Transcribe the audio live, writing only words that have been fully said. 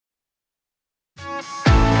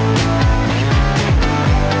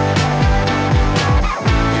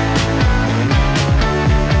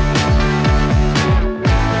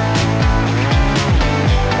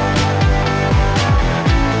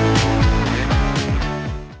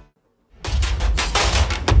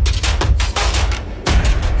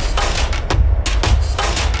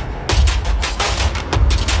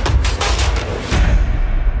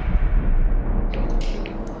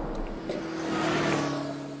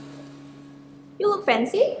You look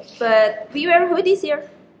fancy, but we wear hoodies here.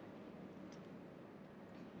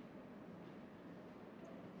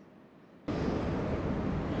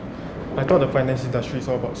 I thought the finance industry is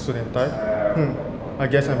all about suit and tie. I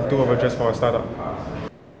guess I'm too overdressed for a startup.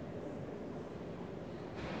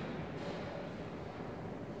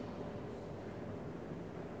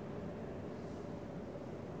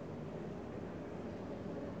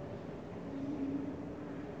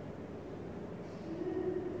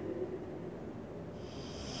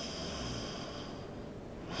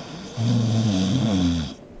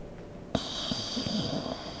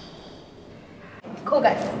 Cool,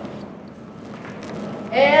 guys.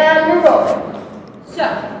 And we're rolling. So,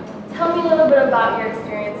 tell me a little bit about your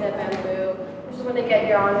experience at Bambu. I just want to get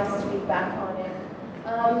your honest feedback on it.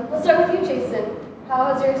 Let's start with you, Jason.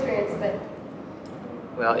 How has your experience been?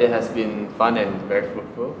 Well, it has been fun and very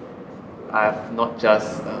fruitful. I've not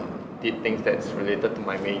just did things that's related to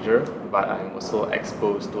my major, but I'm also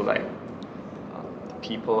exposed to like the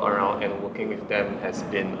people around, and working with them has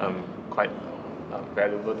been quite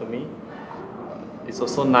valuable to me. It's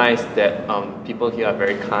also nice that people here are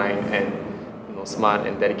very kind and smart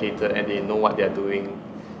and dedicated, and they know what they're doing.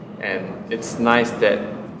 And it's nice that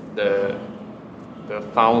the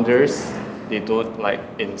founders, they don't like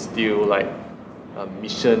instill like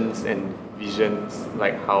missions and visions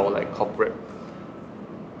like how like corporate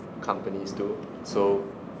companies do. So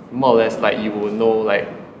more or less like you will know like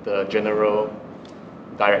the general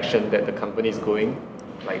direction that the company is going,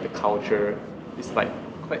 like the culture is like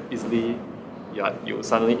quite easily you're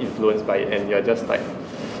suddenly influenced by it, and you're just like,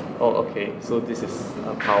 oh okay, so this is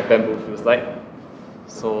how Bambu feels like.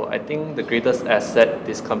 So I think the greatest asset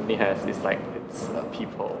this company has is like its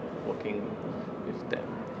people working with them.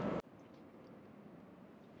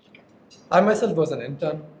 I myself was an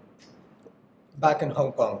intern back in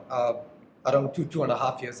Hong Kong around two and a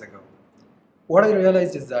half years ago. What I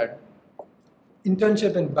realized is that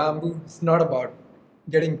internship in Bambu is not about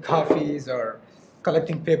getting coffees or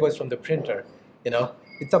collecting papers from the printer.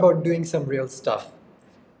 It's about doing some real stuff.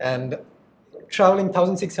 And traveling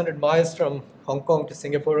 1,600 miles from Hong Kong to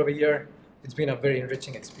Singapore over here, it's been a very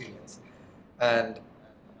enriching experience. And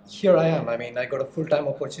here I am. I got a full-time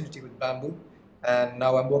opportunity with Bambu, and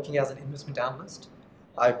now I'm working as an investment analyst.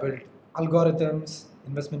 I build algorithms,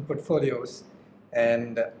 investment portfolios,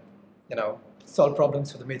 and solve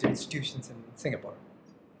problems for the major institutions in Singapore.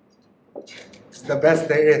 It's the best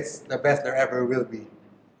there is, the best there ever will be.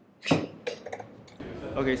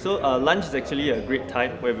 Okay, so lunch is actually a great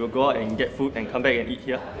time where we'll go out and get food and come back and eat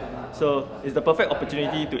here. So it's the perfect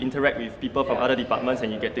opportunity to interact with people from other departments,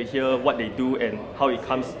 and you get to hear what they do and how it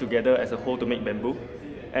comes together as a whole to make Bambu.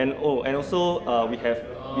 And also we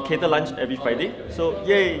cater lunch every Friday. So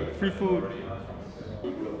yay, free food.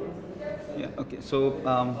 Yeah, okay. So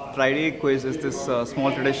Friday quiz is this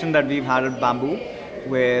small tradition that we've had at Bambu,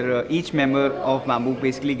 where each member of Bambu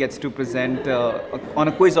basically gets to present on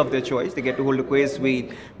a quiz of their choice. They get to hold a quiz. We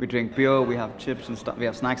drink beer, we have chips and stuff, we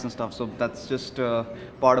have snacks and stuff. So that's just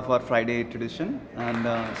part of our Friday tradition. And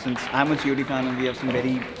since I'm a GOD fan and we have some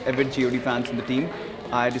very avid GOD fans in the team,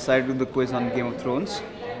 I decided to do the quiz on Game of Thrones.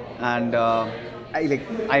 And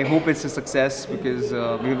I hope it's a success because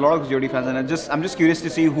we have a lot of GOD fans, and I'm just curious to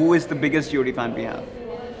see who is the biggest GOD fan we have.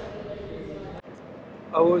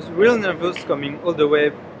 I was real nervous coming all the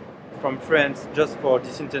way from France just for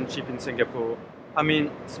this internship in Singapore.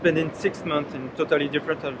 Spending 6 months in a totally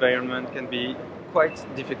different environment can be quite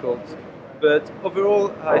difficult. But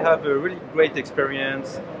overall, I have a really great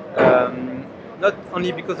experience, not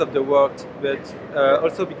only because of the work, but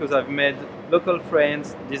also because I've made local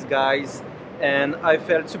friends, these guys, and I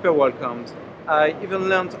felt super welcomed. I even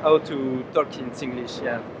learned how to talk in Singlish.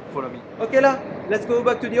 Yeah, follow me. Okay lah, let's go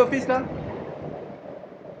back to the office lah.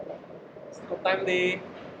 Time day.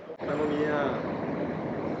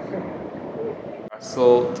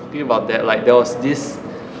 So talking about that, like there was this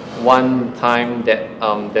one time that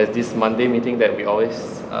there's this Monday meeting that we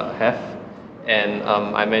always have, and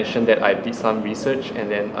I mentioned that I did some research,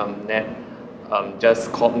 and then Nat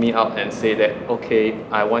just called me out and said that, okay,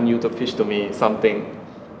 I want you to pitch to me something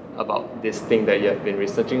about this thing that you have been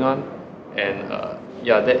researching on. And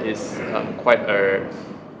yeah, that is quite a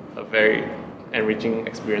very enriching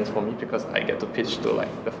experience for me, because I get to pitch to like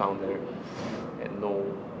the founder and know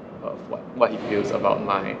what he feels about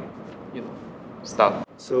my stuff.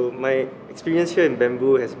 So my experience here in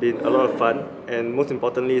Bambu has been a lot of fun, and most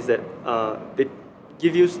importantly is that they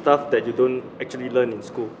give you stuff that you don't actually learn in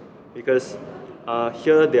school, because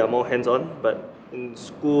here they are more hands-on, but in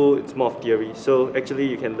school it's more of theory. So actually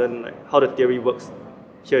you can learn like how the theory works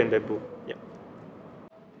here in Bambu. Yeah.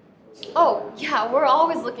 Oh yeah, we're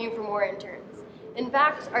always looking for more interns. In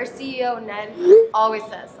fact, our CEO, Ned, always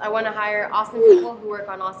says, I want to hire awesome people who work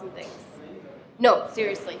on awesome things. No,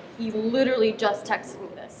 seriously, he literally just texted me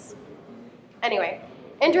this. Anyway,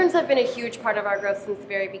 interns have been a huge part of our growth since the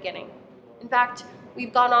very beginning. In fact,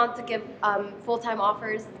 we've gone on to give full-time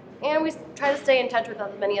offers, and we try to stay in touch with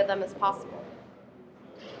as many of them as possible.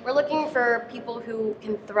 We're looking for people who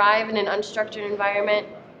can thrive in an unstructured environment,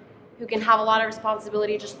 who can have a lot of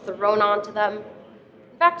responsibility just thrown onto them.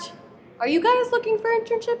 In fact, are you guys looking for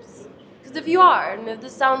internships? Because if you are, and if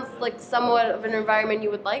this sounds like somewhat of an environment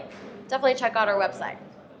you would like, definitely check out our website.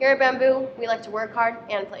 Here at Bambu, we like to work hard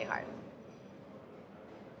and play hard.